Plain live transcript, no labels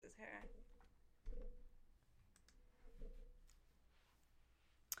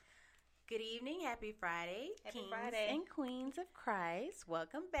Good evening. Happy Friday. Happy Kings Friday. and Queens of Christ.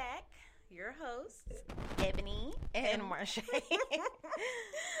 Welcome back. Your hosts, Ebony And Marsha.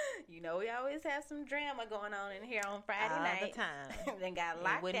 You know, we always have some drama going on in here on Friday All night. the time. Then got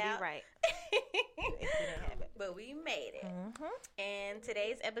locked It wouldn't out. be right if we didn't have it. But we made it. Mm-hmm. And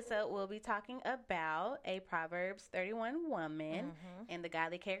today's episode, we'll be talking about a Proverbs 31 woman and the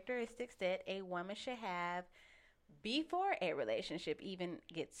godly characteristics that a woman should have before a relationship even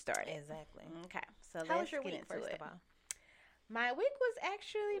gets started. Exactly. Okay, so How let's was your get week, into first it. of all? My week was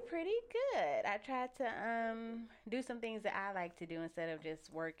actually pretty good. I tried to do some things that I like to do instead of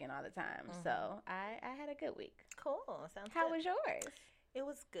just working all the time. So I had a good week. Cool. Sounds How good. was yours? It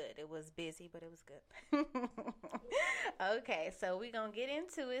was good. It was busy, but it was good. Okay, so we're going to get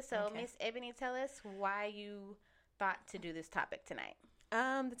into it. So, Okay. Miss Ebony, tell us why you thought to do this topic tonight.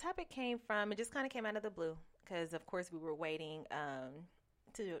 The topic it just kind of came out of the blue because, of course, we were waiting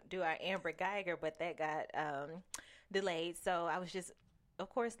to do our Amber Geiger, but that got delayed. So I was just, of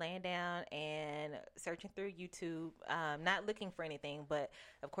course, laying down and searching through YouTube, not looking for anything, but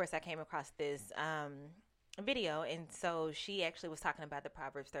of course I came across this video, and so she actually was talking about the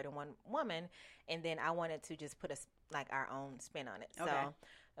Proverbs 31 woman, and then I wanted to just put our own spin on it. Okay. So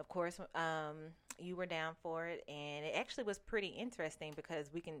of course you were down for it, and it actually was pretty interesting because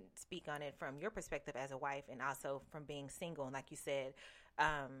we can speak on it from your perspective as a wife and also from being single, and like you said,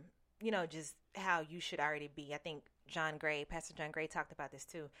 just how you should already be. I think Pastor John Gray talked about this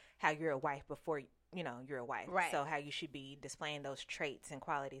too, how you're a wife before you're a wife. Right. So how you should be displaying those traits and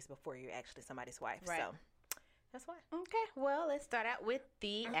qualities before you're actually somebody's wife. Right. So that's why. Okay, well, let's start out with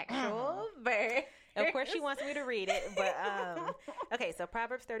the actual verse. Of course, she wants me to read it, but okay. So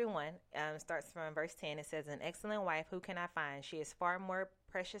Proverbs 31 starts from verse 10. It says, "An excellent wife, who can I find? She is far more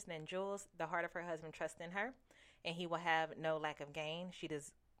precious than jewels. The heart of her husband trusts in her, and he will have no lack of gain. She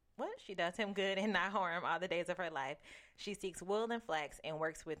does him good and not harm all the days of her life. She seeks wool and flax and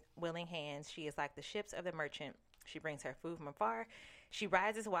works with willing hands. She is like the ships of the merchant. She brings her food from afar. She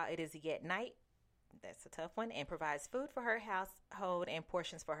rises while it is yet night." That's a tough one. "And provides food for her household and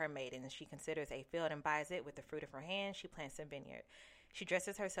portions for her maidens. She considers a field and buys it. With the fruit of her hand, she plants a vineyard. She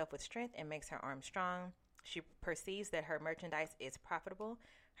dresses herself with strength and makes her arms strong. She perceives that her merchandise is profitable.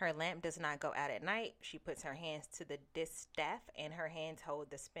 Her lamp does not go out at night. She puts her hands to the distaff, and her hands hold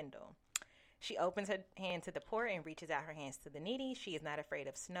the spindle. She opens her hand to the poor and reaches out her hands to the needy. She is not afraid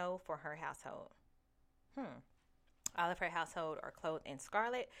of snow for her household. All of her household are clothed in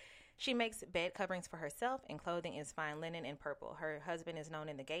scarlet. She makes bed coverings for herself, and clothing is fine linen and purple. Her husband is known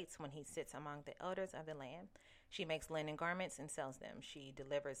in the gates when he sits among the elders of the land. She makes linen garments and sells them. She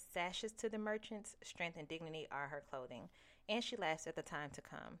delivers sashes to the merchants. Strength and dignity are her clothing, and she laughs at the time to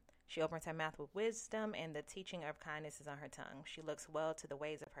come. She opens her mouth with wisdom, and the teaching of kindness is on her tongue. She looks well to the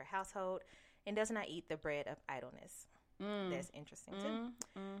ways of her household and does not eat the bread of idleness." That's interesting, too.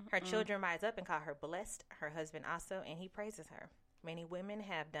 Her children rise up and call her blessed, her husband also, and he praises her. "Many women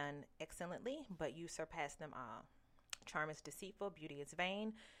have done excellently, but you surpass them all. Charm is deceitful, beauty is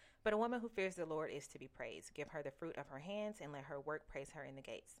vain, but a woman who fears the Lord is to be praised. Give her the fruit of her hands, and let her work praise her in the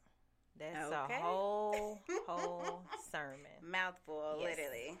gates." That's Okay. a whole sermon. Mouthful, Yes,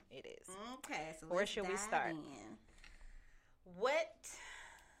 literally. it is. Okay, so Where should we start? In. What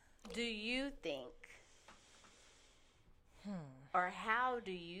do you think, or how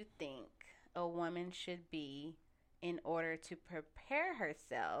do you think a woman should be in order to prepare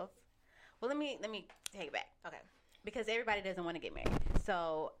herself? Well, let me take it back. Okay. Because everybody doesn't want to get married.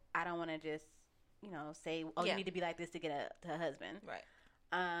 So I don't want to just, say, oh, Yeah. you need to be like this to get a husband. Right.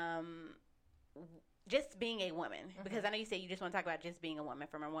 Just being a woman, because I know you said you just want to talk about just being a woman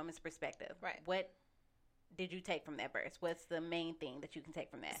from a woman's perspective. Right. What did you take from that verse? What's the main thing that you can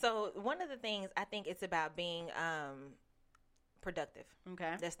take from that? So one of the things, I think it's about being productive.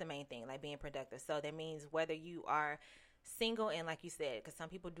 Okay. That's the main thing, like being productive. So that means whether you are single and, like you said, because some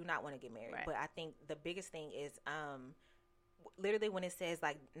people do not want to get married. Right. But I think the biggest thing is literally when it says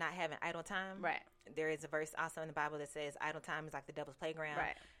like not having idle time. Right. There is a verse also in the Bible that says idle time is like the devil's playground.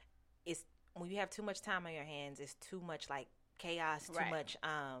 Right. It's when you have too much time on your hands, it's too much like chaos, too Right. much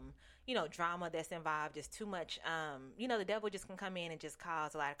drama that's involved, just too much the devil just can come in and just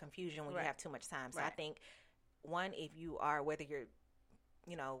cause a lot of confusion when Right. you have too much time. So I Right. think one, if you are, whether you're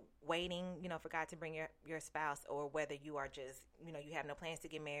waiting for God to bring your spouse, or whether you are just you have no plans to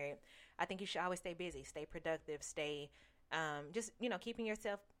get married, I think you should always stay busy, stay productive, stay just keeping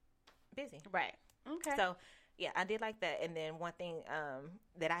yourself busy. Right. Okay. So yeah, I did like that. And then one thing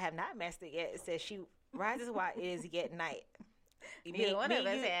that I have not mastered yet, it says she rises while it is yet night. Neither one of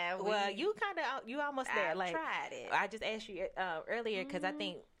us have. Well, you almost there. I've Like tried it. I just asked you earlier because I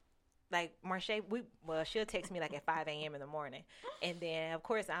think like Marche, she'll text me like at 5 a.m. in the morning, and then of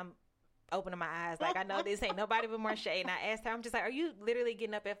course I'm opening my eyes like I know this ain't nobody but Marche, and I asked her, I'm just like, are you literally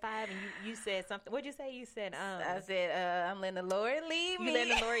getting up at 5? And you said something. What'd you say? You said I said I'm letting the Lord lead me. You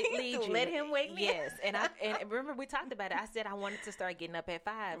letting the Lord lead you. Let Him wake me. Yes, and remember we talked about it. I said I wanted to start getting up at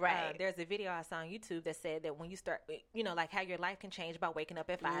 5. Right. There's a video I saw on YouTube that said that when you start, like how your life can change by waking up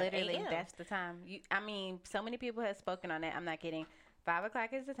at 5. Literally, a.m. that's the time. So many people have spoken on that. I'm not kidding. 5 o'clock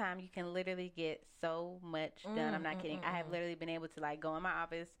is the time you can literally get so much done. I'm not kidding. I have literally been able to like go in my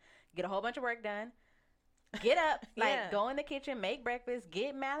office, get a whole bunch of work done, get up, go in the kitchen, make breakfast,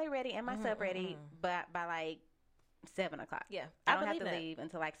 get Mally ready and my sub ready, but by like 7 o'clock. Yeah, I don't have to leave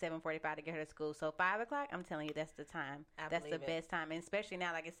until like 7:45 to get her to school. So 5 o'clock, I'm telling you, that's the time. That's the best time, and especially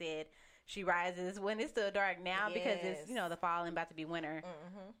now, like I said, she rises when it's still dark now because it's the fall and about to be winter.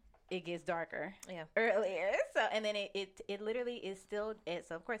 It gets darker earlier. So, and then it literally is still,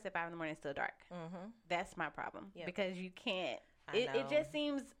 so of course at 5 in the morning it's still dark. That's my problem because you can't, it just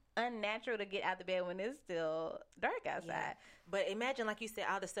seems unnatural to get out the bed when it's still dark outside. Yeah. But imagine, like you said,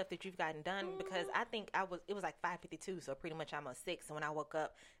 all the stuff that you've gotten done, because I think it was like 5:52, so pretty much almost 6 when I woke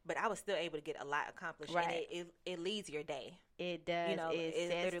up, but I was still able to get a lot accomplished. Right. And it leads your day. It does.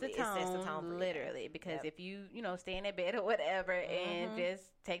 It sets the tone literally, because if you stay in that bed or whatever and just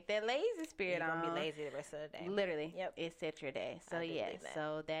take that lazy spirit on, you're going to be lazy the rest of the day. Literally. Yep. It sets your day. So yes,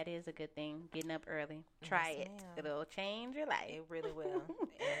 so that is a good thing. Getting up early. Try it. It'll change your life. It really will.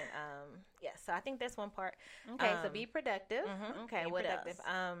 And so I think that's one part. Okay, so be productive. Okay, what productive.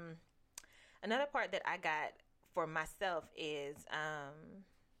 else? Another part that I got for myself is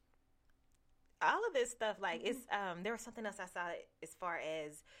all of this stuff. Like it's there was something else I saw as far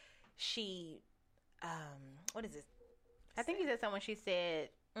as she what is this? I think you said someone. She said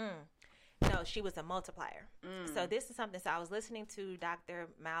no, she was a multiplier. So this is something. So I was listening to Dr.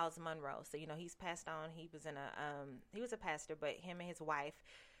 Miles Monroe. So he's passed on. He was in he was a pastor, but him and his wife,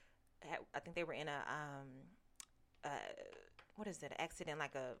 I think they were in a what is it? Accident,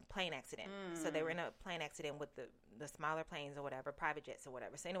 like a plane accident. So they were in a plane accident with the smaller planes or whatever, private jets or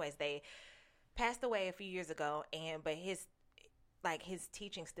whatever. So anyways, they passed away a few years ago, but his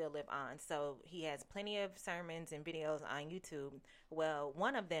teachings still live on. So he has plenty of sermons and videos on YouTube. Well,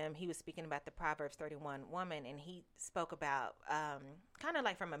 one of them, he was speaking about the Proverbs 31 woman, and he spoke about kind of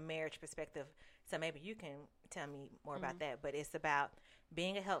like from a marriage perspective. So maybe you can tell me more about that. But it's about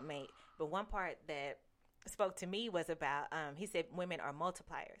being a helpmate. But one part that spoke to me was about, he said women are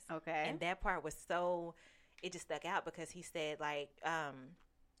multipliers. Okay. And that part was it just stuck out because he said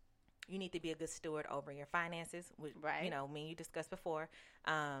you need to be a good steward over your finances. Right. Me and you discussed before.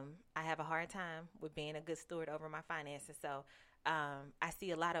 I have a hard time with being a good steward over my finances. So I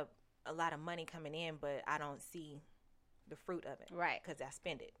see a lot of money coming in, but I don't see the fruit of it. Right. Because I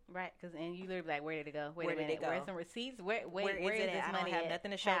spend it. Right. And you literally like, where did it go? Where did it go? Where's some receipts? Where is this I money? don't have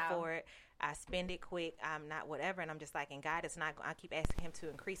nothing to show for it. I spend it quick. I'm not whatever. And I'm just like, and God is not, I keep asking him to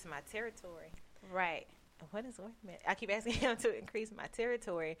increase my territory. Right. Wait a minute. I keep asking him to increase my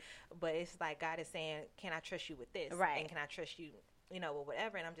territory, but it's like God is saying, can I trust you with this? Right. And can I trust you, with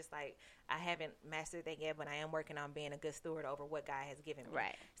whatever? And I'm just like, I haven't mastered that yet, but I am working on being a good steward over what God has given me.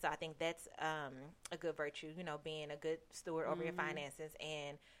 Right. So I think that's a good virtue, being a good steward over your finances.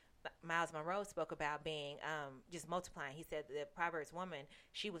 And Miles Monroe spoke about being just multiplying. He said the Proverbs woman,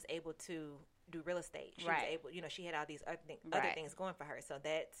 she was able to do real estate. She was able, she had all these other things going for her. So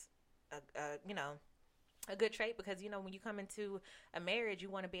that's a good trait, because when you come into a marriage,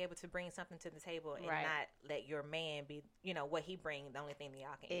 you want to be able to bring something to the table and not let your man be what he brings the only thing that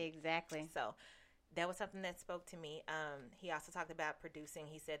y'all can eat. Exactly. So that was something that spoke to me. He also talked about producing.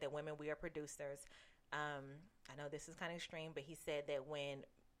 He said that women, we are producers. I know this is kind of extreme, but he said that when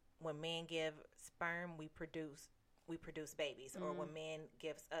men give sperm, we produce babies. Or when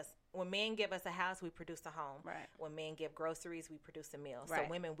men give us a house, we produce a home. Right. When men give groceries, we produce a meal. Right. So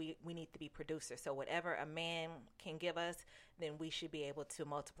women, we need to be producers. So whatever a man can give us, then we should be able to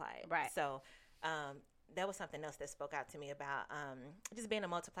multiply it. Right. So that was something else that spoke out to me about just being a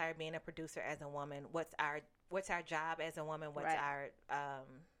multiplier, being a producer as a woman. What's our job as a woman? What's our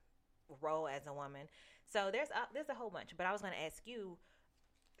role as a woman? So there's a whole bunch. But I was going to ask you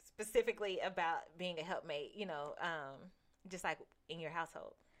specifically about being a helpmate, just like in your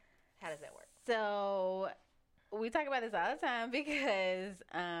household. How does that work? So we talk about this all the time because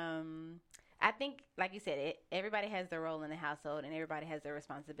I think, like you said, everybody has their role in the household and everybody has their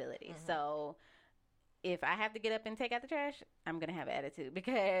responsibility. So if I have to get up and take out the trash, I'm going to have attitude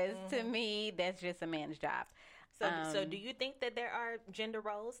because to me, that's just a man's job. So do you think that there are gender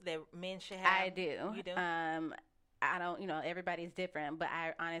roles that men should have? I do. You do? I don't, everybody's different, but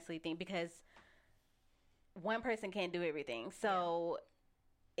I honestly think because one person can't do everything. So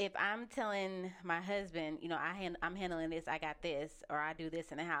if I'm telling my husband, I'm handling this, I got this, or I do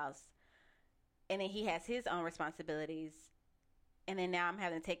this in the house, and then he has his own responsibilities, and then now I'm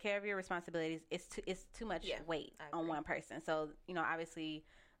having to take care of your responsibilities, it's too much weight on one person. So, obviously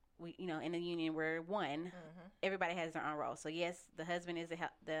we, in the union, we're one. Mm-hmm. Everybody has their own role. So yes, the husband is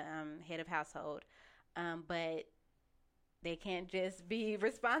the head of household, but they can't just be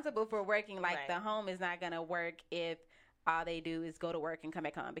responsible for working. Like the home is not going to work if all they do is go to work and come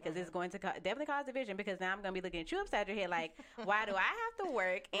back home, because it's going to definitely cause division, because now I'm going to be looking at you upside your head like, why do I have to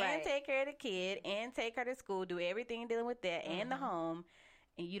work and take care of the kid and take her to school, do everything dealing with that and the home,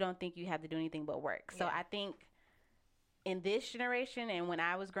 and you don't think you have to do anything but work? So I think in this generation, and when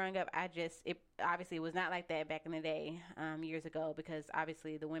I was growing up, it obviously was not like that back in the day, years ago, because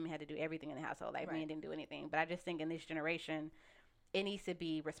obviously the women had to do everything in the household. Like men didn't do anything. But I just think in this generation, it needs to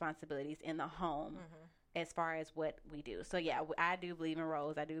be responsibilities in the home as far as what we do. So yeah, I do believe in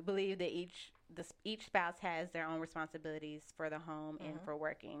roles. I do believe that each spouse has their own responsibilities for the home and for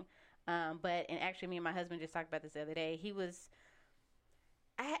working. And actually, me and my husband just talked about this the other day. He was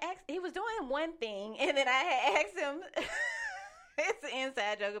doing one thing, and then I had asked him, it's an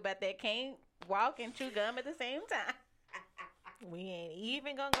inside joke about that, can't walk and chew gum at the same time. We ain't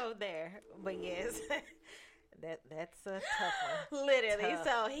even gonna go there, but yes. That's a tough one. Literally. Tough.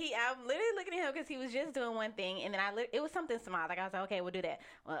 So I'm literally looking at him because he was just doing one thing, and then it was something small. Like I was like, okay, we'll do that.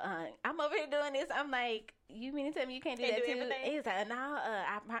 Well, I'm over here doing this. I'm like, you mean to tell me you can't do that too? He was like, no.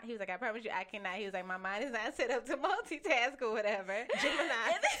 He was like, I promise you, I cannot. He was like, my mind is not set up to multitask or whatever. Gemini.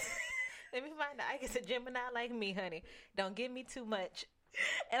 Let me find out. I guess a Gemini like me, honey. Don't give me too much.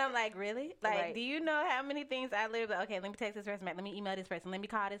 And I'm like, really? Like, do you know how many things I live? Like, okay, let me text this person back. Let me email this person. Let me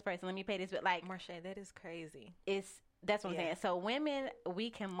call this person. Let me pay this. But like, Marsha, that is crazy. That's what I'm saying. So women, we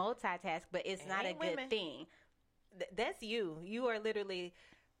can multitask, but it's not a good thing. That's you. You are literally.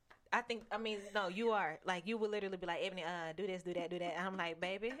 No, you are. Like, you would literally be like, Ebony, do this, do that, do that. And I'm like,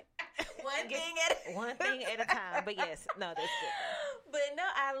 baby, one thing at a time. But yes, no, that's good. But no,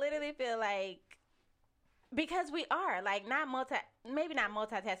 I literally feel like, because we are like maybe not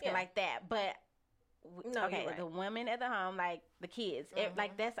multitasking like that, but the women at the home, like the kids,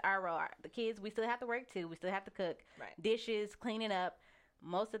 like that's our role. The kids, we still have to work too. We still have to cook, dishes, cleaning up.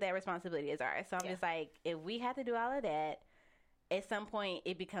 Most of that responsibility is ours. So I'm just like, if we have to do all of that, at some point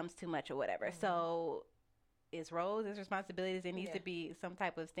it becomes too much or whatever. So it's roles, it's responsibilities. It needs to be some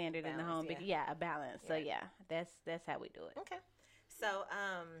type of standard balance, in the home. A balance. So that's how we do it. Okay.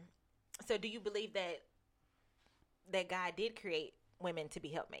 So do you believe that God did create women to be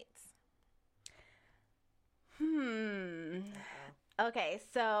helpmates? Okay,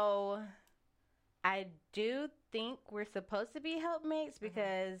 so I do think we're supposed to be helpmates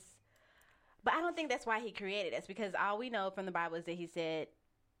because, but I don't think that's why he created us, because all we know from the Bible is that he said,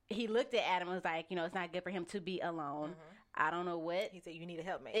 he looked at Adam and was like, it's not good for him to be alone. I don't know what. He said, you need a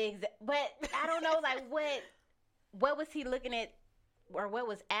helpmate. But I don't know, like, what was he looking at, or what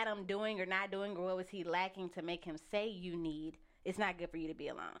was Adam doing or not doing, or what was he lacking to make him say it's not good for you to be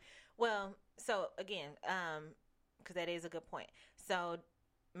alone? Well, so again, because that is a good point. So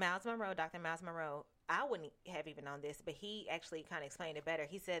Dr. Miles Monroe, I wouldn't have even known this, but he actually kind of explained it better.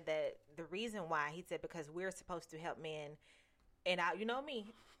 He said that the reason why, because we're supposed to help men, and you know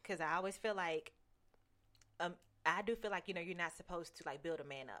me, because I always feel like, I do feel like, you're not supposed to like build a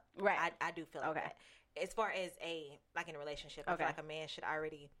man up. Right. I do feel like that. As far as in a relationship, I feel like a man should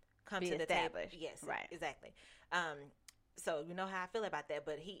already come to the table. Yes, right, exactly. So you know how I feel about that.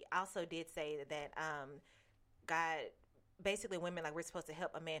 But he also did say that God, basically, women, like, we're supposed to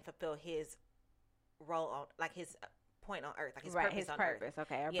help a man fulfill his role on, like, his point on earth, like his purpose on earth.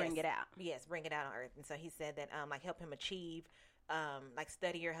 Okay, or bring it out. Yes, bring it out on earth. And so he said that like help him achieve. Like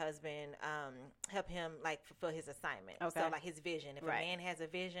study your husband, help him like fulfill his assignment. Okay. So like his vision. If a man has a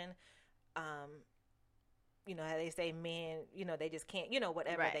vision, how they say men, they just can't,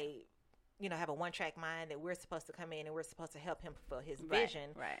 whatever they, have a one-track mind, that we're supposed to come in and we're supposed to help him fulfill his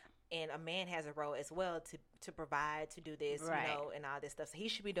vision. Right. And a man has a role as well to provide, to do this, and all this stuff. So he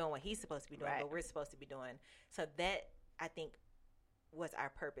should be doing what he's supposed to be doing, what we're supposed to be doing. So that, I think, was our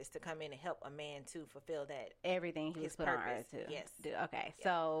purpose, to come in and help a man to fulfill that. Everything he was put on earth to. Yes. Do. Okay. Yeah.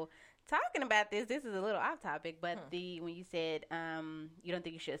 So talking about this is a little off topic, but when you said you don't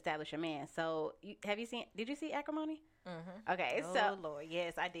think you should establish a man. So did you see Acrimony? Mm-hmm. Okay. Oh, Lord.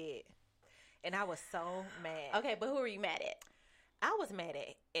 Yes, I did. And I was so mad. Okay, but who were you mad at? I was mad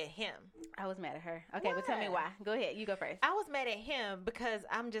at him. I was mad at her. Okay, but tell me why. Go ahead. You go first. I was mad at him because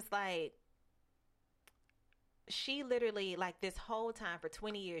I'm just like, she literally, like, this whole time for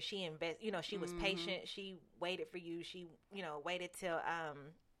 20 years, she she was patient. She waited for you. She, waited till,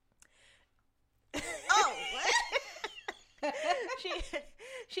 Oh, what?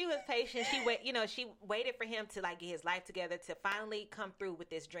 she was patient. She waited for him to, like, get his life together to finally come through with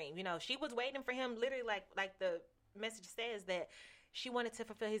this dream. She was waiting for him, literally, like the message says, that she wanted to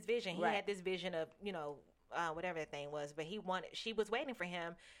fulfill his vision. He had this vision of, whatever that thing was, but she was waiting for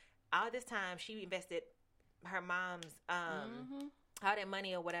him. All this time, she invested her mom's all that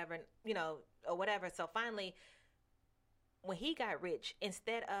money or whatever, or whatever. So finally, when he got rich,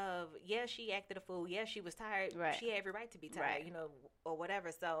 instead of, she acted a fool, she was tired, she had every right to be tired, or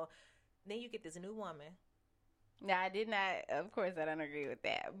whatever. So then you get this new woman. No, I did not. Of course, I don't agree with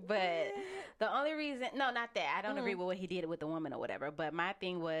that. But the only reason, no, not that. I don't agree with what he did with the woman or whatever. But my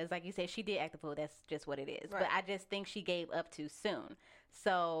thing was, like you said, she did act a fool. That's just what it is. Right. But I just think she gave up too soon.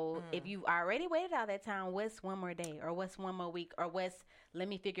 So if you already waited all that time, what's one more day, or what's one more week, or let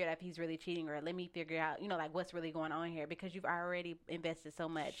me figure out if he's really cheating, or let me figure out, like, what's really going on here, because you've already invested so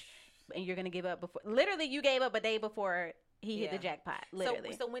much, and you're going to give up before. Literally, you gave up a day before he hit the jackpot.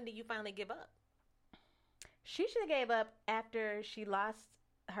 Literally. So when did you finally give up? She should have gave up after she lost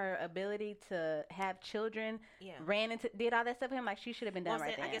her ability to have children, did all that stuff for him. Like, she should have been done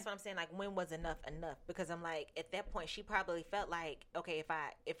right then. I guess what I'm saying, like, when was enough? Because I'm like, at that point, she probably felt like, okay,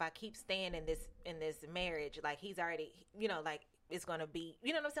 if I keep staying in this marriage, like, he's already, like, it's gonna be,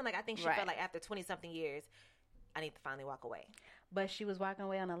 you know what I'm saying? Like, I think she felt like after 20-something years, I need to finally walk away. But she was walking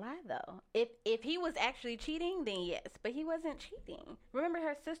away on a lie, though. If he was actually cheating, then yes. But he wasn't cheating. Remember,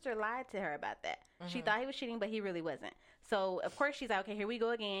 her sister lied to her about that. She thought he was cheating, but he really wasn't. So, of course, she's like, okay, here we go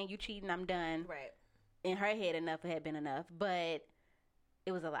again. You cheating, I'm done. Right. In her head, enough had been enough. But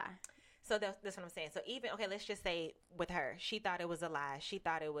it was a lie. So that's what I'm saying. So even, okay, let's just say with her, she thought it was a lie. She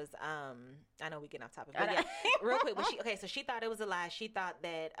thought it was, I know we get off topic, but real quick. So she thought it was a lie. She thought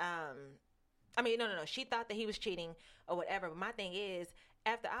that, no. She thought that he was cheating or whatever. But my thing is,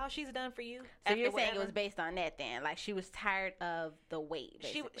 after all she's done for you, so you're saying it was based on that then? Like, she was tired of the wait.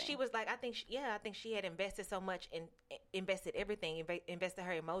 Basically. She was like, I think she had invested so much and invested everything, invested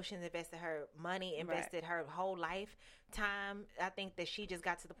her emotions, invested her money, invested her whole lifetime. I think that she just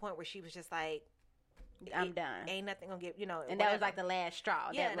got to the point where she was just like, I'm done. Ain't nothing gonna get, And whatever. that was like the last straw.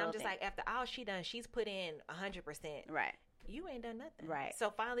 Yeah, and I'm just like, after all she done, she's put in 100%. Right. You ain't done nothing. Right.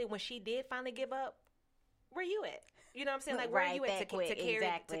 So finally, when she did finally give up, where you at? You know what I'm saying? Like, where are you at to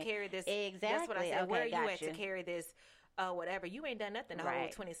carry this? Exactly. That's what I said. Okay, where are you at to carry this? Whatever. You ain't done nothing the whole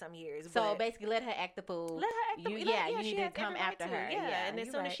 20-some years. So basically, let her act the fool. Let her act the fool. You need to come after her. Yeah. And as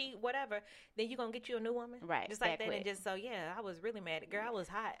soon as she, whatever, then you going to get you a new woman. Right. Just like that. Quick. And just so, I was really mad. Girl, I was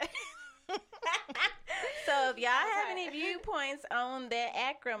hot. So if y'all have any viewpoints on that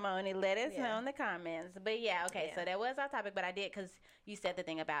acrimony, let us know in the comments. But so that was our topic. But I did, because you said the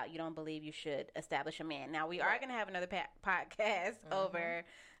thing about you don't believe you should establish a man. Now we are going to have another podcast over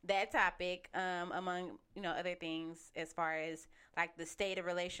that topic, among other things, as far as like the state of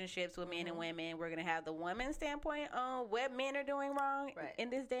relationships with men and women. We're going to have the woman's standpoint on what men are doing wrong in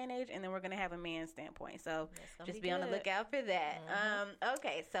this day and age, and then we're going to have a man's standpoint. So just be on the lookout for that.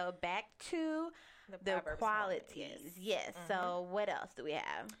 Okay, so back to the qualities. Yes. So what else do we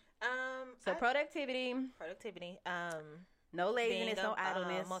have? Productivity. No laziness, no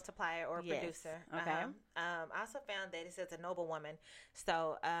idleness. Multiplier or producer. Okay. I also found that it says a noble woman.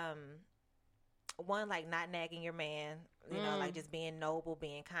 So, one, like not nagging your man, like just being noble,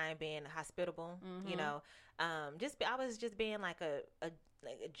 being kind, being hospitable, I was just being like a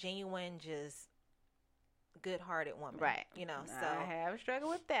genuine, just good-hearted woman. Right. So I have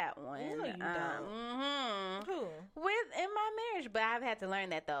struggled with that one. No, you don't. Who? In my marriage, but I've had to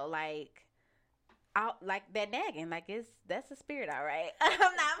learn that though. Like that nagging, like that's a spirit, all right. I'm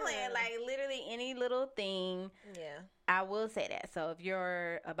not playing. Like literally any little thing. Yeah. I will say that. So if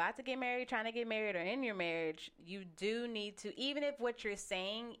you're about to get married, trying to get married, or in your marriage, you do need to, even if what you're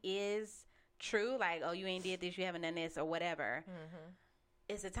saying is true, like, oh, you ain't did this, you haven't done this, or whatever.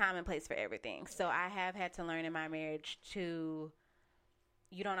 It's a time and place for everything. So I have had to learn in my marriage you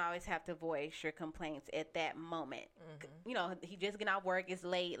don't always have to voice your complaints at that moment. He just getting off work, it's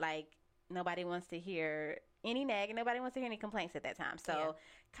late, like nobody wants to hear any nagging, nobody wants to hear any complaints at that time. So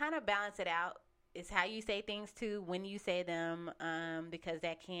kind of balance it out. It's how you say things too, when you say them, because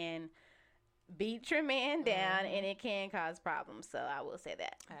that can beat your man down and it can cause problems. So I will say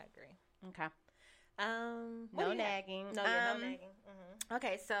that. I agree. Okay. No nagging. No nagging.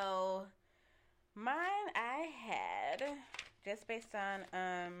 Okay, so mine I had, just based on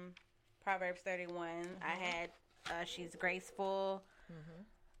Proverbs 31, I had she's graceful,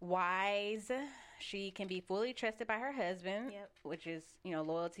 Wise. She can be fully trusted by her husband, which is,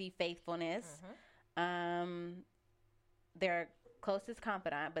 loyalty, faithfulness. Their closest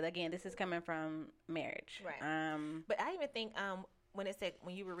confidant, but again, this is coming from marriage. Right. But I even think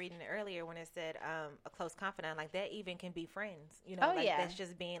when you were reading it earlier, when it said a close confidant, like that even can be friends. That's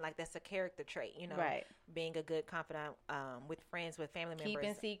just being like, that's a character trait. Right. Being a good confidant with friends, with family members,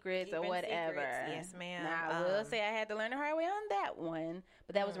 keeping secrets or whatever. Yes, ma'am. Now, I will say I had to learn the hard way on that one,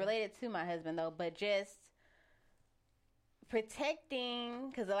 but that was related to my husband though. But just protecting,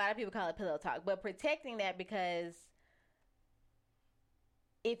 because a lot of people call it pillow talk, but protecting that, because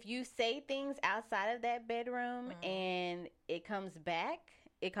if you say things outside of that bedroom and it comes back,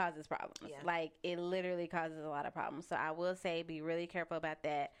 it causes problems. Yeah. Like, it literally causes a lot of problems. So I will say, be really careful about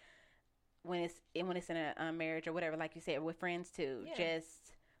that when it's in a marriage or whatever. Like you said, with friends too. Yeah.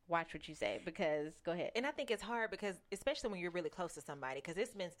 Just watch what you say, because go ahead. And I think it's hard because, especially when you're really close to somebody, because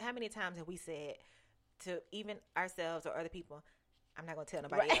it's been, how many times have we said to even ourselves or other people, I'm not going to tell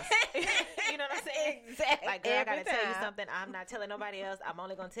nobody else. You know what I'm saying? Exactly. Like, girl, I got to tell you something. I'm not telling nobody else. I'm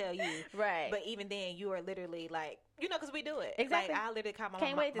only going to tell you. Right. But even then, you are literally like, because we do it. Exactly. Like, I literally call my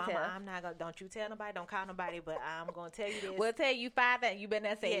mama, I'm not going to, don't you tell nobody, don't call nobody, but I'm going to tell you this. We'll tell you 5 things. You better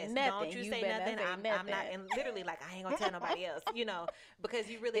not say nothing. Don't you say nothing. I'm not, and literally, like, I ain't going to tell nobody else, because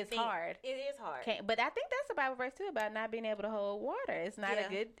you really it's hard. It is hard. But I think that's a Bible verse too, about not being able to hold water. It's not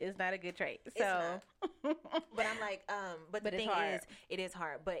a good trait. So, but I'm like, but the thing is, it is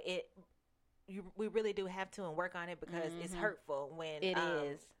hard, but we really do have to and work on it, because it's hurtful when it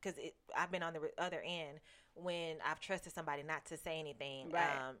is. Because I've been on the other end when I've trusted somebody not to say anything, right.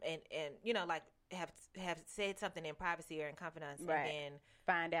 And like have said something in privacy or in confidence, right. and then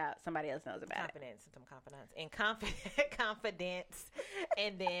find out somebody else knows about confidence,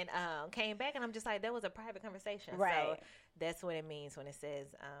 and then came back, and I'm just like, that was a private conversation, right? So that's what it means when it says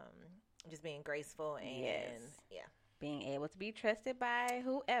just being graceful and being able to be trusted by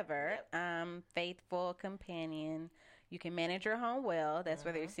whoever. Faithful companion. You can manage your home well. That's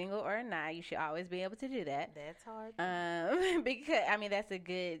whether you're single or not. You should always be able to do that. That's hard. Because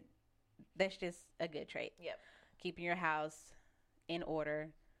that's just a good trait. Yep. Keeping your house in order.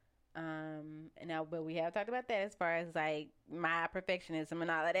 But we have talked about that as far as like my perfectionism and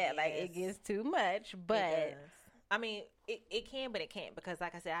all of that. Yes. Like, it gets too much, but I mean, it can, but it can't, because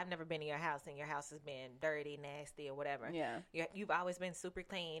like I said, I've never been in your house and your house has been dirty, nasty, or whatever. Yeah. You've always been super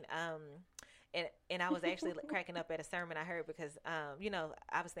clean. And I was actually cracking up at a sermon I heard, because,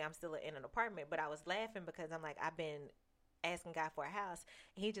 obviously I'm still in an apartment, but I was laughing because I'm like, I've been asking God for a house.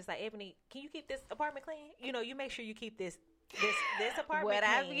 And he's just like, Ebony, can you keep this apartment clean? You make sure you keep this apartment what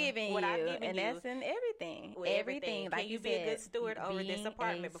clean. I've given you, and that's in everything. Everything. Like, can you be a good steward over this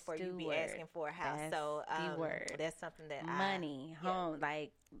apartment before you be asking for a house? That's so the word. That's something that money, home,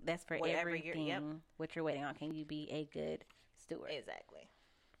 like, that's for whatever everything. What you're waiting on. Can you be a good steward? Exactly.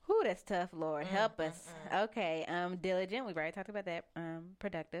 Whew, that's tough, Lord. Help us. Okay. Diligent. We've already talked about that.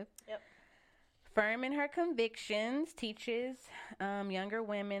 Productive. Yep. Firm in her convictions. Teaches younger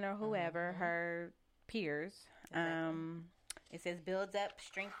women or whoever, her peers. Exactly. It says builds up,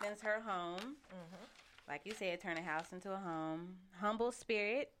 strengthens her home. Like you said, turn a house into a home. Humble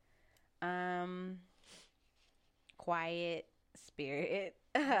spirit. Quiet spirit.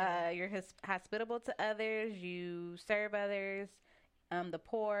 You're hospitable to others. You serve others. The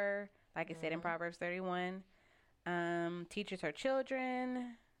poor, like I said in Proverbs 31, teaches her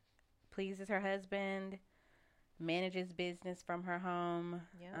children, pleases her husband, manages business from her home.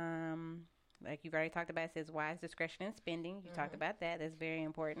 Yep. Like you've already talked about, it says wise discretion in spending. You talked about that. That's very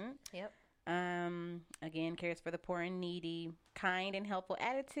important. Yep. Again, cares for the poor and needy, kind and helpful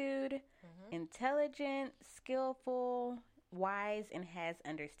attitude, intelligent, skillful, wise, and has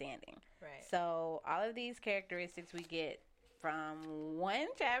understanding. Right. So all of these characteristics we get from one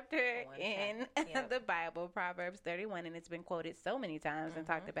chapter in the Bible, Proverbs 31, and it's been quoted so many times and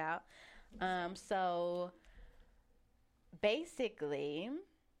talked about. So basically,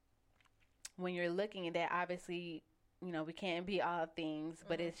 when you're looking at that, obviously, we can't be all things,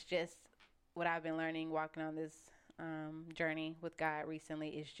 but it's just what I've been learning walking on this journey with God recently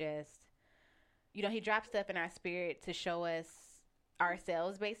is just, he drops stuff in our spirit to show us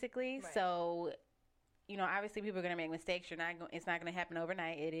ourselves, basically. Right. So, obviously people are going to make mistakes. It's not going to happen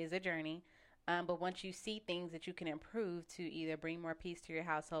overnight. It is a journey. But once you see things that you can improve to either bring more peace to your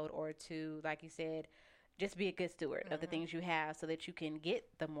household or to, like you said, just be a good steward of the things you have so that you can get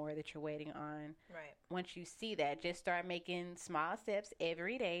the more that you're waiting on. Right. Once you see that, just start making small steps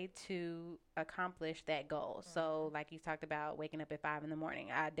every day to accomplish that goal. So like you talked about waking up at 5 in the morning.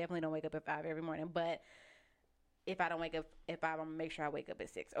 I definitely don't wake up at 5 every morning, but if I don't wake up, if I don't make sure I wake up at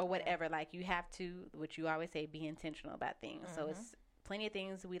 6 or whatever. Like, you have to, what you always say, be intentional about things. So it's plenty of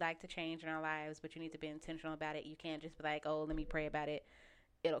things we like to change in our lives, but you need to be intentional about it. You can't just be like, oh, let me pray about it.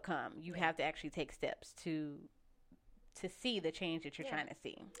 It'll come. You have to actually take steps to see the change that you're trying to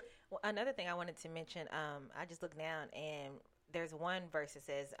see. Well, another thing I wanted to mention, I just looked down and there's one verse that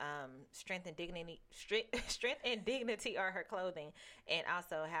says, strength and dignity are her clothing. And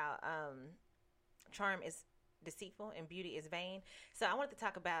also how, charm is deceitful and beauty is vain. So I wanted to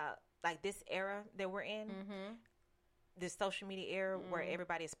talk about like this era that we're in, this social media era where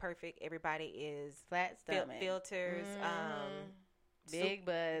everybody is perfect. Everybody is flat stomach, filters, big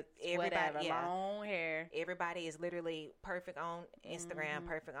butts, whatever, long hair. Everybody is literally perfect on Instagram,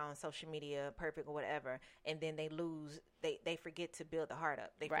 perfect on social media, perfect or whatever. And then they they forget to build the heart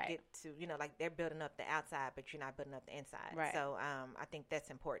up. They forget to, like they're building up the outside, but you're not building up the inside. Right. So I think that's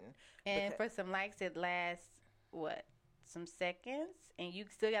important. And for some likes, it lasts, some seconds, and you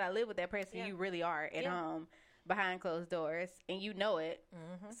still got to live with that person you really are at home. Behind closed doors, and you know it.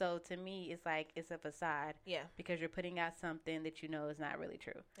 So to me, it's like it's a facade. Yeah. Because you're putting out something that you know is not really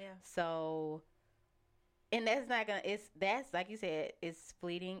true. Yeah. So, and that's not gonna. That's like you said. It's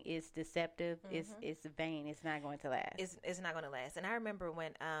fleeting. It's deceptive. It's vain. It's not going to last. It's not going to last. And I remember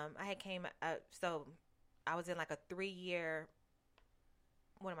when I had came. So I was in like a 3-year.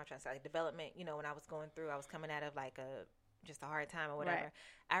 What am I trying to say? Like development. When I was going through, I was coming out of like just a hard time or whatever. Right.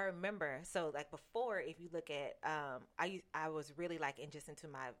 I remember, so like before, if you look at, I was really like into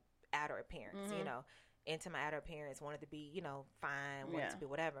my outer appearance, into my outer appearance, wanted to be, fine, wanted to be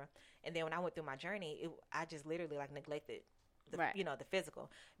whatever. And then when I went through my journey, I just literally like neglected the, the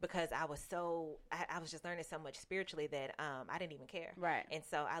physical, because I was I was just learning so much spiritually that I didn't even care. Right. And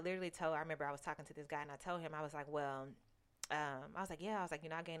so I literally I remember I was talking to this guy and I told him, I was like, well, I was like,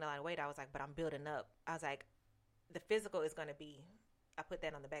 I gained a lot of weight. I was like, but I'm building up. I was like, the physical is going to be, I put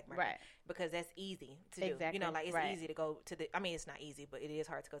that on the back burner. Right. Because that's easy to do. Like it's easy to go to it's not easy, but it is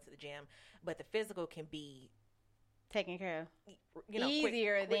hard to go to the gym. But the physical can be taken care of,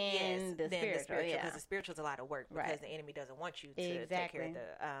 easier than the spiritual. Because the spiritual is a lot of work, because the enemy doesn't want you to take care of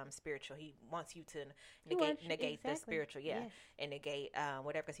the spiritual. He wants you to negate the spiritual, and negate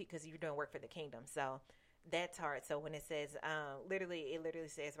whatever, because you're doing work for the kingdom. So that's hard. So when it says, it literally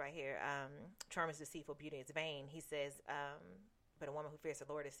says right here, charm is deceitful, beauty is vain. He says, but a woman who fears the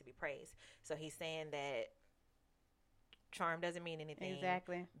Lord is to be praised. So he's saying that charm doesn't mean anything.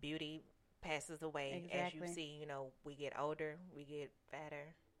 Exactly. Beauty passes away. Exactly. As you see, we get older, we get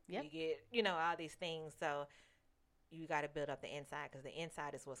fatter, we get, all these things. So you got to build up the inside, because the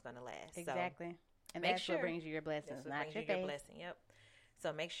inside is what's going to last. Exactly. So and that's what brings you your blessings, not your faith. Blessing. Yep.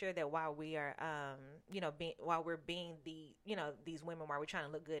 So make sure that while we are, while we're being these women, while we're trying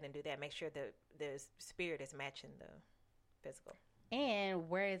to look good and do that, make sure that the spirit is matching the physical. And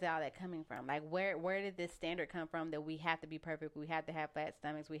where is all that coming from? Like, where did this standard come from that we have to be perfect? We have to have flat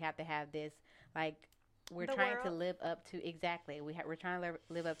stomachs. We have to have this. Like, we're trying to live up to, exactly. We're trying to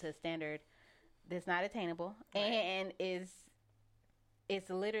live up to a standard that's not attainable, and it's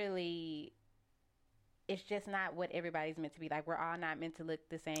literally. It's just not what everybody's meant to be. Like, we're all not meant to look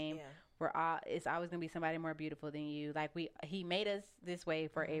the same. Yeah. It's always going to be somebody more beautiful than you. Like, he made us this way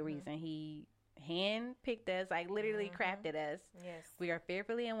for a reason. He handpicked us, like literally crafted us. Yes. We are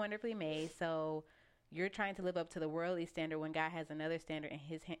fearfully and wonderfully made. So you're trying to live up to the worldly standard when God has another standard, and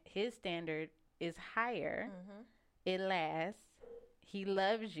his standard is higher. It lasts. He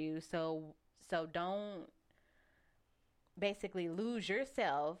loves you. So don't basically lose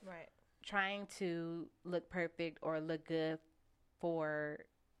yourself. Right. Trying to look perfect or look good for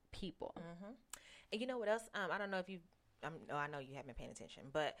people. And you know what else? I don't know if you, I know you haven't been paying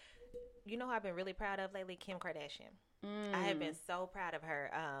attention, but you know who I've been really proud of lately? Kim Kardashian. I have been so proud of her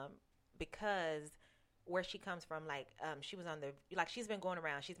because where she comes from, like she was on she's been going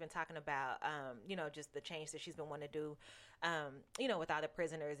around, she's been talking about just the change that she's been wanting to do with all the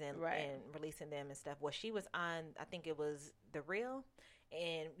prisoners and releasing them and stuff. Well, she was on, I think it was The Real.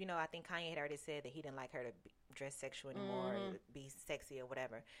 And, I think Kanye had already said that he didn't like her to dress sexual anymore, or be sexy or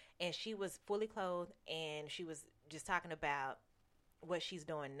whatever. And she was fully clothed, and she was just talking about what she's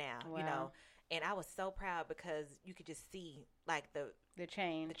doing now, And I was so proud because you could just see, like, the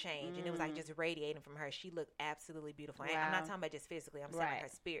change. And it was, like, just radiating from her. She looked absolutely beautiful. Wow. I'm not talking about just physically. I'm saying like her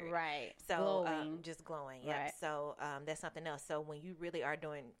spirit. Right. So, just glowing. Yep. Right. So, that's something else. So, when you really are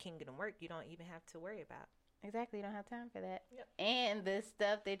doing kingdom work, you don't even have to worry about. Exactly. You don't have time for that. Yep. And the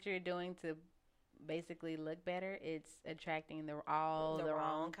stuff that you're doing to basically look better, it's attracting the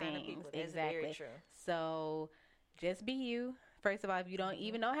wrong kind things. of people. That's exactly. Very true. So just be you. First of all, if you don't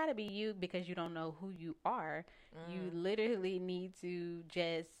even know how to be you because you don't know who you are, you literally need to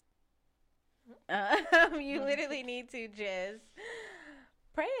just you literally need to just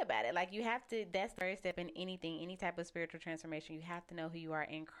pray about it. Like, you have to, that's the first step in anything, any type of spiritual transformation. You have to know who you are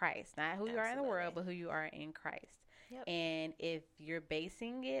in Christ, not who you are in the world, but who you are in Christ. Yep. And if you're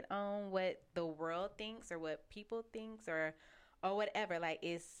basing it on what the world thinks or what people thinks or whatever, like,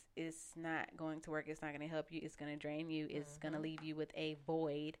 it's not going to work. It's not going to help you. It's going to drain you. It's going to leave you with a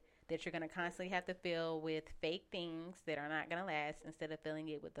void that you're going to constantly have to fill with fake things that are not going to last, instead of filling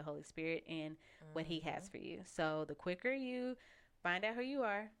it with the Holy Spirit and what he has for you. So the quicker you find out who you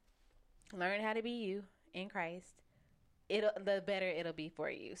are, learn how to be you in Christ, the better it'll be for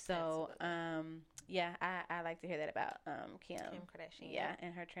you. So, yeah, I like to hear that about Kim Kardashian. Yeah,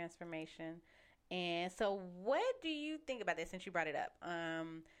 and her transformation. And so, what do you think about this, since you brought it up?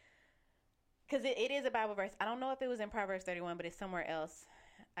 Because it is a Bible verse. I don't know if it was in Proverbs 31, but it's somewhere else,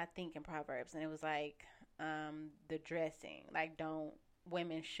 I think, in Proverbs. And it was like the dressing. Like,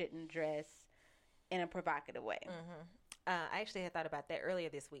 women shouldn't dress in a provocative way. I actually had thought about that earlier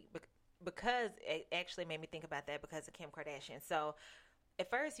this week because it actually made me think about that because of Kim Kardashian. So at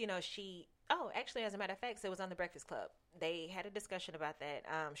first, actually, as a matter of fact, so it was on the Breakfast Club. They had a discussion about that.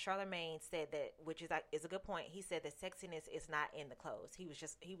 Charlemagne said that, which is a good point. He said that sexiness is not in the clothes. He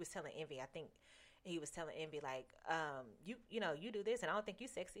was telling Envy, I think he was telling Envy, like, you do this and I don't think you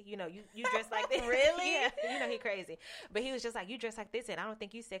sexy. You dress like this. Really? Yeah. He crazy. But he was just like, you dress like this and I don't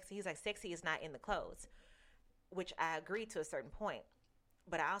think you sexy. He's like, sexy is not in the clothes, which I agree to a certain point.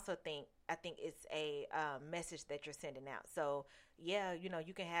 But I also think it's a message that you're sending out. So yeah,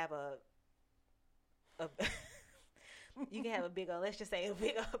 you can have a you can have a big old, let's just say a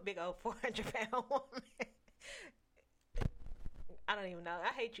big old 400-pound woman. I don't even know.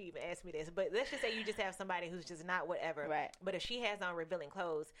 I hate you even ask me this, but let's just say you just have somebody who's just not whatever. Right. But if she has on revealing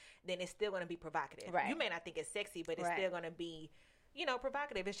clothes, then it's still going to be provocative. Right. You may not think it's sexy, but it's still going to be,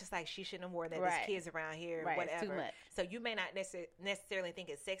 provocative. It's just like, she shouldn't have worn that. Right. There's kids around here, right. whatever. It's too much. So you may not necessarily think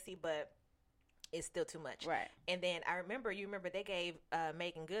it's sexy, but it's still too much. Right. And then you remember they gave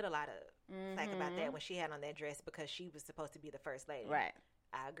Megan Good a lot of flack about that when she had on that dress because she was supposed to be the first lady. Right.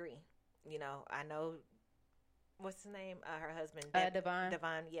 I agree. I know, what's his name? Her husband, Devon.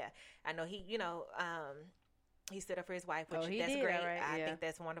 Devon, yeah. I know he, he stood up for his wife, which that's did, great. right? I think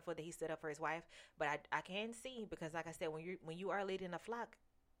that's wonderful that he stood up for his wife. But I can see, because like I said, when you are leading a flock,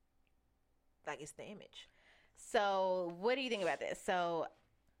 like, it's the image. So what do you think about this? So,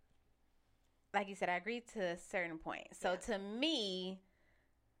 like you said, I agree to a certain point. So to me,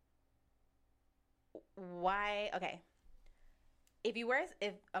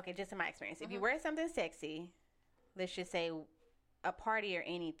 just in my experience, if you wear something sexy, let's just say a party or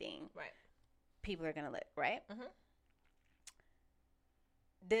anything, right, people are gonna look, right?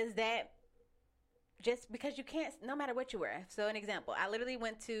 Does that, just because you can't, no matter what you wear. So an example, I literally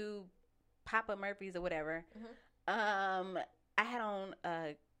went to Papa Murphy's or whatever. I had on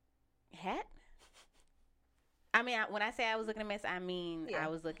a hat. I mean, when I say I was looking a mess, I mean I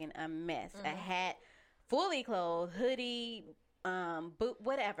was looking a mess. A hat, fully clothed, hoodie, boot,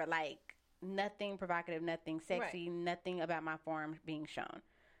 whatever. Like, nothing provocative, nothing sexy, nothing about my form being shown.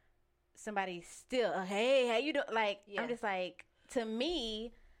 Somebody still, hey, how you doing? Like, I'm just like, to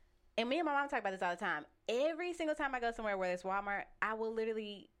me, and me and my mom talk about this all the time. Every single time I go somewhere, whether it's Walmart, I will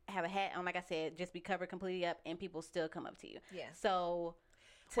literally have a hat on, like I said, just be covered completely up, and people still come up to you. Yeah. So,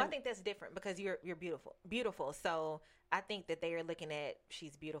 I think that's different because you're beautiful. So I think that they are looking at,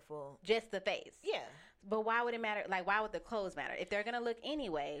 she's beautiful. Just the face. Yeah. But why would it matter? Like, why would the clothes matter? If they're going to look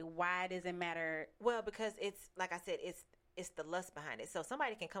anyway, why does it matter? Well, because it's, like I said, it's the lust behind it. So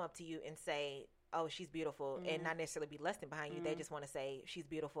somebody can come up to you and say, oh, she's beautiful, and not necessarily be lusting behind you. They just want to say, she's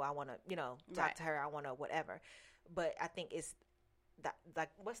beautiful. I want to, talk to her. I want to whatever. But I think it's, like,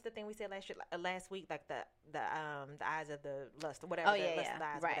 what's the thing we said last week? Like the eyes of the lust or whatever. Oh, yeah, lust of the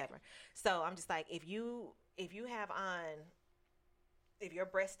eyes, whatever. So I'm just like, if you have on, if your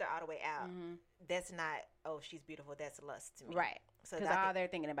breasts are all the way out, that's not, oh, she's beautiful. That's lust to me. Right. So because all they're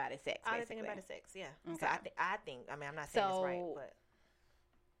thinking about is sex. All basically. they're thinking about is sex. Yeah. Okay. So I think. I mean, I'm not saying it's right, but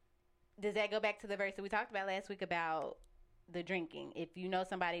does that go back to the verse that we talked about last week about the drinking? If you know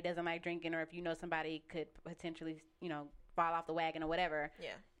somebody doesn't like drinking, or if you know somebody could potentially, fall off the wagon or whatever,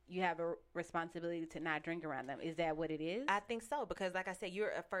 you have a responsibility to not drink around them. Is that what it is? I think so, because like I said, you're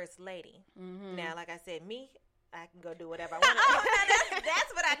a first lady. Now, like I said, I can go do whatever I want.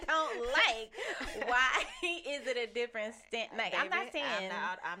 That's what I don't like. Why is it a different stand? Like, I'm not saying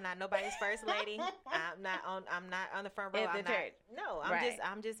I'm not nobody's first lady. I'm not on the front row. At the church. No,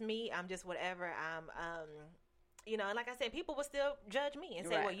 I'm just me. I'm just whatever. you know, and like I said, people will still judge me and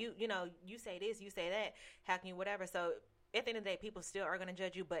say, Right. well, you know, you say this, you say that, how can you whatever? So at the end of the day, people still are going to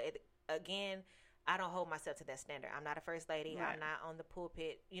judge you. But again, I don't hold myself to that standard. I'm not a first lady. Right. I'm not on the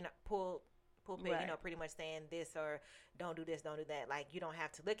pulpit, you know, pulpit, Right. you know, pretty much saying this or don't do this, don't do that. Like, you don't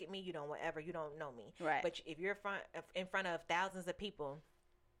have to look at me. You don't whatever. You don't know me. Right. But if you're in front of thousands of people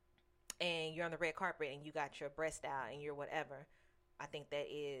and you're on the red carpet and you got your breast out and you're whatever, I think that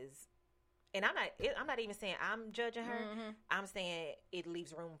is. And I'm not even saying I'm judging her. Mm-hmm. I'm saying it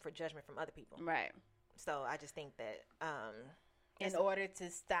leaves room for judgment from other people. Right. So I just think that in order to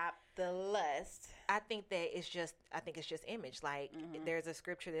stop the lust, I think it's just image. Like, there's a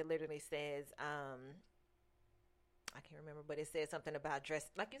scripture that literally says, I can't remember, but it says something about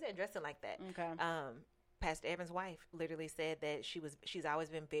like you said, dressing like that. Okay. Pastor Evans' wife literally said that she's always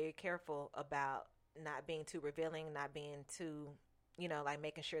been very careful about not being too revealing, not being too, you know, like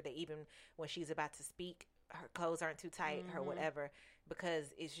making sure that even when she's about to speak, her clothes aren't too tight, her whatever, because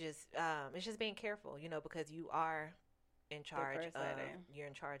it's just being careful, you know, because you are in charge you're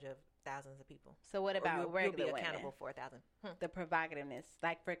in charge of thousands of people. So what about regular you'll be women? accountable for 1,000. The provocativeness,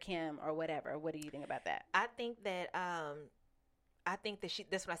 like for Kim or whatever. What do you think about that? I think that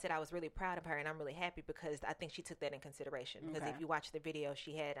that's what I said. I was really proud of her, and I'm really happy because I think she took that in consideration. Because if you watch the video,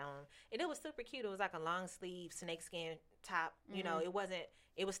 she had on, and it was super cute. It was like a long sleeve snakeskin top. You know, it was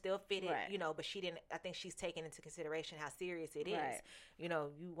still fitted. Right. You know, but she didn't. I think she's taken into consideration how serious it is. Right. You know,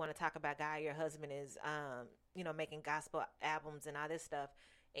 you want to talk about guy, your husband is, you know, making gospel albums and all this stuff,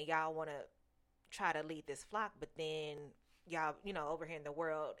 and y'all want to try to lead this flock, but then y'all, you know, over here in the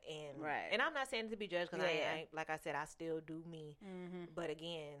world, and I'm not saying to be judged because I like I said, I still do me, but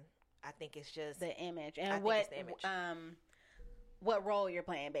again, I think it's just the image and what role you're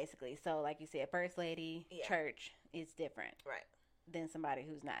playing basically. So like you said, first lady, church is different, right, than somebody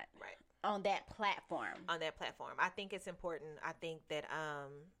who's not right on that platform. I think it's important. I think that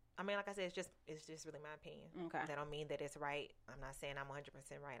I mean, like I said, it's just really my opinion. Okay. That don't mean that it's right. I'm not saying I'm 100%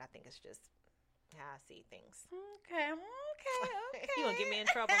 right. I think it's just how I see things. Okay. You gonna get me in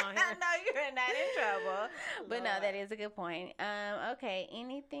trouble on here? No, you're not in trouble. But no, that is a good point. Okay.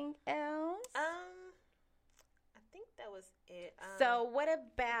 Anything else? I think that was it. So what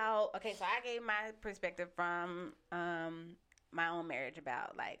about? Okay, so I gave my perspective from my own marriage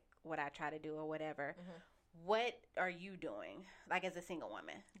about like what I try to do or whatever. What are you doing, like as a single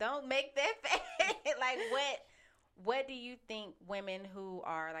woman? Don't make that face. Like what do you think women who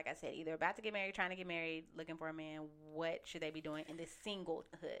are, like I said, either about to get married, trying to get married, looking for a man, what should they be doing in this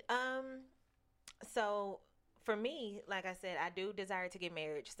singlehood? So for me, like I said, I do desire to get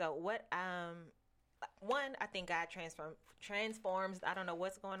married. So what? One, I think God transforms. I don't know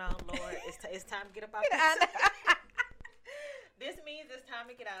what's going on, Lord. It's time to get up off this. This means it's time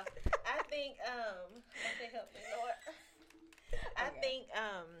to get off. I think, help me, Lord. I think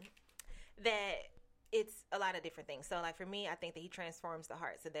that it's a lot of different things. So, like for me, I think that He transforms the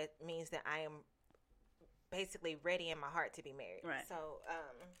heart. So that means that I am basically ready in my heart to be married. Right. So,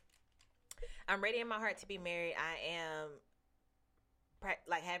 I'm ready in my heart to be married. I am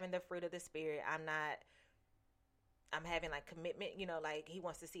like having the fruit of the Spirit. I'm having like commitment. You know, like He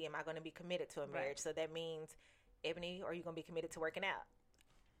wants to see, am I going to be committed to a marriage? Right. So that means, Ebony, are you going to be committed to working out?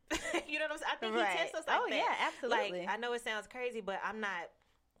 You know what I'm saying? I think He tests us like that. Yeah, absolutely. Like, I know it sounds crazy, but I'm not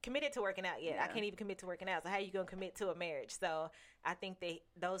committed to working out yet. Yeah. I can't even commit to working out. So how are you going to commit to a marriage? So I think that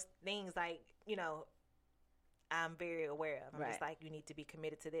those things, like, you know, I'm very aware of. I'm just like, you need to be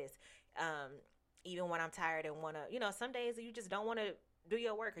committed to this. Even when I'm tired and want to, you know, some days you just don't want to do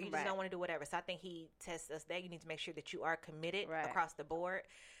your work or you just don't want to do whatever. So I think He tests us there. You need to make sure that you are committed across the board.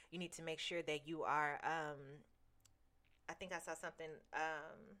 You need to make sure that you are, I think I saw something,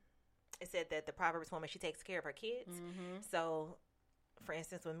 it said that the Proverbs woman, she takes care of her kids. So, for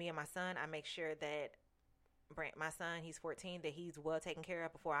instance, with me and my son, I make sure that my son, he's 14, that he's well taken care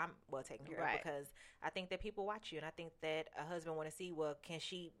of before I'm well taken care of, because I think that people watch you, and I think that a husband want to see, well, can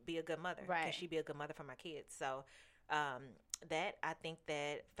she be a good mother? Can she be a good mother for my kids? So, that, I think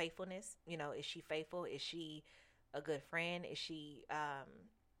that faithfulness, you know, is she faithful? Is she a good friend? Is she,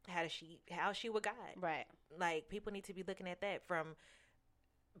 how is she with God? Right. Like, people need to be looking at that from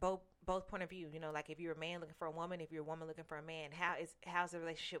both point of view. You know, like if you're a man looking for a woman, if you're a woman looking for a man, how's the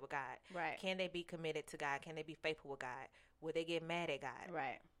relationship with God? Right. Can they be committed to God? Can they be faithful with God? Will they get mad at God?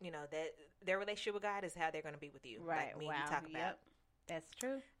 Right. You know, that their relationship with God is how they're going to be with you. Right. Like me and you talk about. That's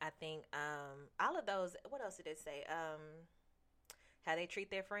true. I think all of those. What else did it say? How they treat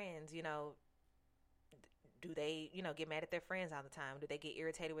their friends. You know, do they, you know, get mad at their friends all the time? Do they get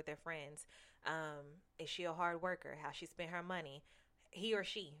irritated with their friends? Is she a hard worker? How she spend her money? he or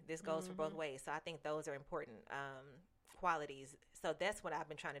she. This goes for both ways. So I think those are important qualities. So that's what I've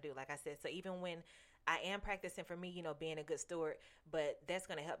been trying to do. Like I said, so even when I am practicing for me, you know, being a good steward, but that's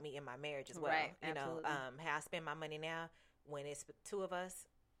going to help me in my marriage as well. Right, you absolutely. know, how I spend my money now, when it's two of us,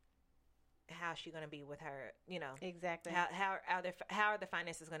 how's she going to be with her, you know? Exactly. How are the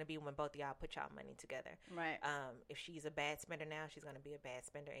finances going to be when both of y'all put y'all money together? Right. If she's a bad spender now, she's going to be a bad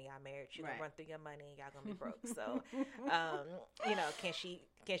spender in y'all marriage. She's going Right. to run through your money and y'all going to be broke. So, you know, can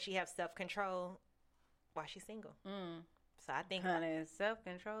she have self-control while she's single? So I think honey,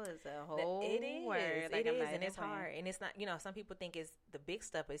 self-control is a whole it is. word. Like, it is, and it's hard. And it's not, you know, some people think it's the big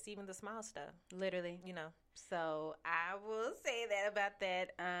stuff, but it's even the small stuff. Literally. You know. So I will say that about that.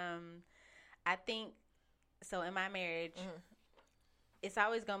 I think, so in my marriage, it's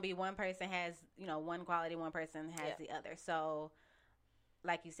always going to be one person has, you know, one quality, one person has the other. So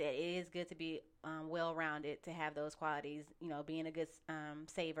like you said, it is good to be well-rounded, to have those qualities, you know, being a good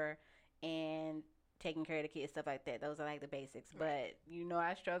saver and taking care of the kids, stuff like that. Those are like the basics. Right. But, you know,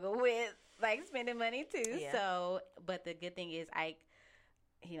 I struggle with like spending money too. Yeah. So, but the good thing is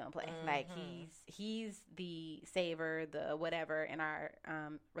he don't play. Like he's the saver, the whatever in our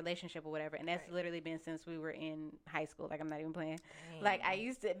relationship or whatever. And that's literally been since we were in high school. Like, I'm not even playing. Like, I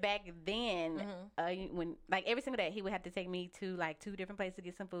used to back then when like every single day he would have to take me to like 2 different places to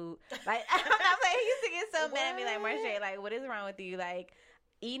get some food. Like, I'm not playing. He used to get so mad at me, like, Marche, like, what is wrong with you? Like,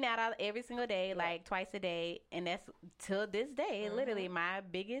 eating out every single day, like twice a day, and that's till this day. Literally, my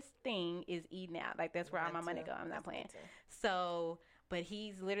biggest thing is eating out. Like, that's where all my money go. I'm not playing. So, but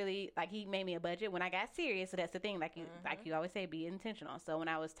he's literally like, he made me a budget when I got serious. So that's the thing. Like you always say, be intentional. So when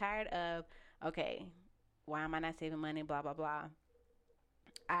I was tired of, okay, why am I not saving money? Blah blah blah.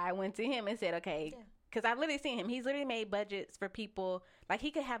 I went to him and said, okay. Because I've literally seen him. He's literally made budgets for people. Like,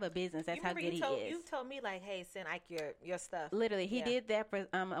 he could have a business. That's how good he is. You told me, like, hey, send Ike your stuff. Literally, he did that for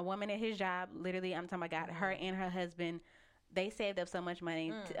a woman at his job. Literally, I'm talking about her and her husband. They saved up so much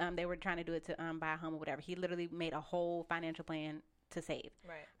money. They were trying to do it to buy a home or whatever. He literally made a whole financial plan to save.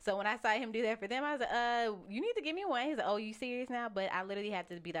 Right. So when I saw him do that for them, I was like, you need to give me one. He's like, oh, you serious now? But I literally had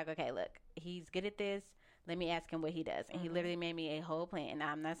to be like, okay, look, he's good at this. Let me ask him what he does. And he literally made me a whole plan.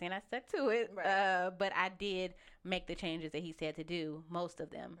 Now, I'm not saying I stuck to it, but I did make the changes that he said to do, most of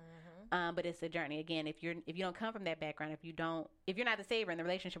them. But it's a journey. Again, if you don't come from that background, if you're not the saver in the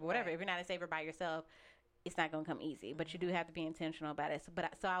relationship or whatever, if you're not a saver by yourself, it's not going to come easy. But you do have to be intentional about it.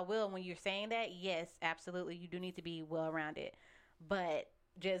 So I will, when you're saying that, yes, absolutely, you do need to be well-rounded. But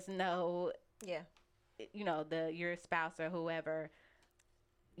just know, you know, your spouse or whoever,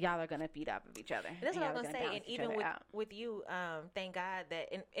 y'all are going to feed off of each other. That's what I was going to say. And even with you, thank God that,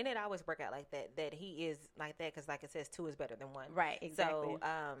 and it always work out like that he is like that, because like it says, 2 is better than 1. Right, exactly.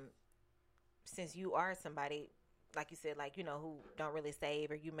 So, since you are somebody, like you said, like, you know, who don't really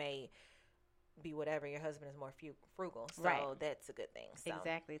save, or you may be whatever, your husband is more frugal. So that's a good thing. So,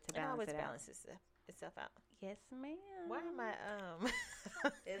 exactly, to balance it out. Balances itself out. Yes, ma'am. Why am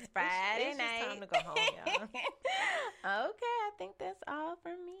I, It's Friday night. It's time to go home, y'all. Okay, I think that's all for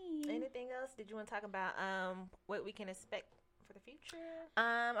me. Anything else? Did you want to talk about what we can expect for the future?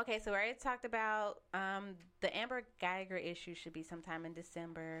 Okay, so we already talked about the Amber Geiger issue should be sometime in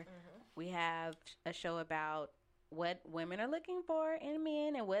December. We have a show about what women are looking for in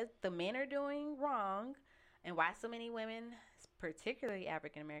men and what the men are doing wrong, and why so many women, particularly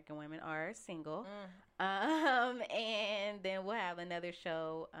African American women, are single. And then we'll have another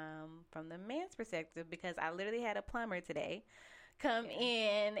show from the man's perspective, because I literally had a plumber today come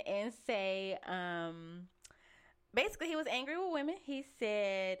in and say, basically he was angry with women. He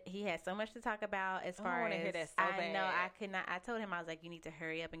said he had so much to talk about as far as, hear that so I bad. Know I could not. I told him, I was like, you need to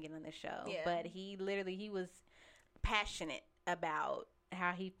hurry up and get on the show. Yeah. But he was passionate about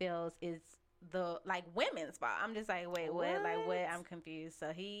how he feels is the, like, women's fault. I'm just like, wait, what? Like, what? I'm confused.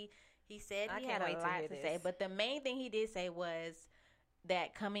 So he said he had a lot to say, but the main thing he did say was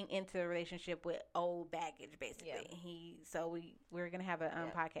that coming into a relationship with old baggage, basically. So we're gonna have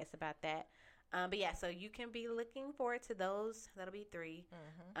a podcast about that. But yeah, so you can be looking forward to those. That'll be 3.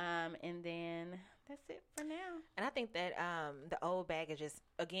 And then that's it for now. And I think that the old baggage is,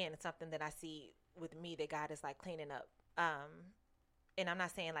 again, something that I see with me that God is like cleaning up. And I'm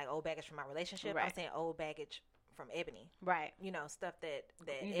not saying like old baggage from my relationship. I'm saying old baggage from Ebony. Right. You know, stuff that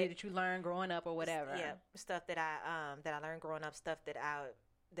you learned growing up or whatever. Yeah. Stuff that I learned growing up, stuff that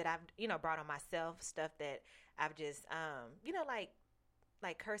I've, you know, brought on myself, stuff that I've just, you know, like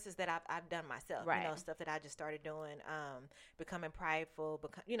curses that I've done myself, you know, stuff that I just started doing, becoming prideful,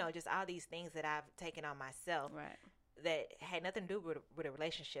 you know, just all these things that I've taken on myself that had nothing to do with a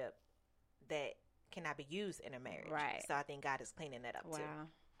relationship, that cannot be used in a marriage. Right. So I think God is cleaning that up too. Wow.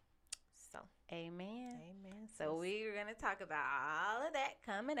 So, amen. Amen. So we're going to talk about all of that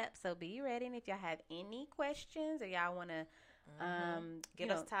coming up. So be ready. And if y'all have any questions or y'all want to give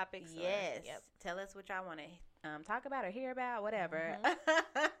us topics. Yes. Tell us what y'all want to talk about or hear about, whatever.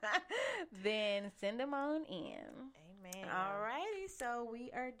 Then send them on in. Amen. All righty. So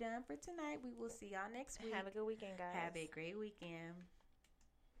we are done for tonight. We will see y'all next week. Have a good weekend, guys. Have a great weekend.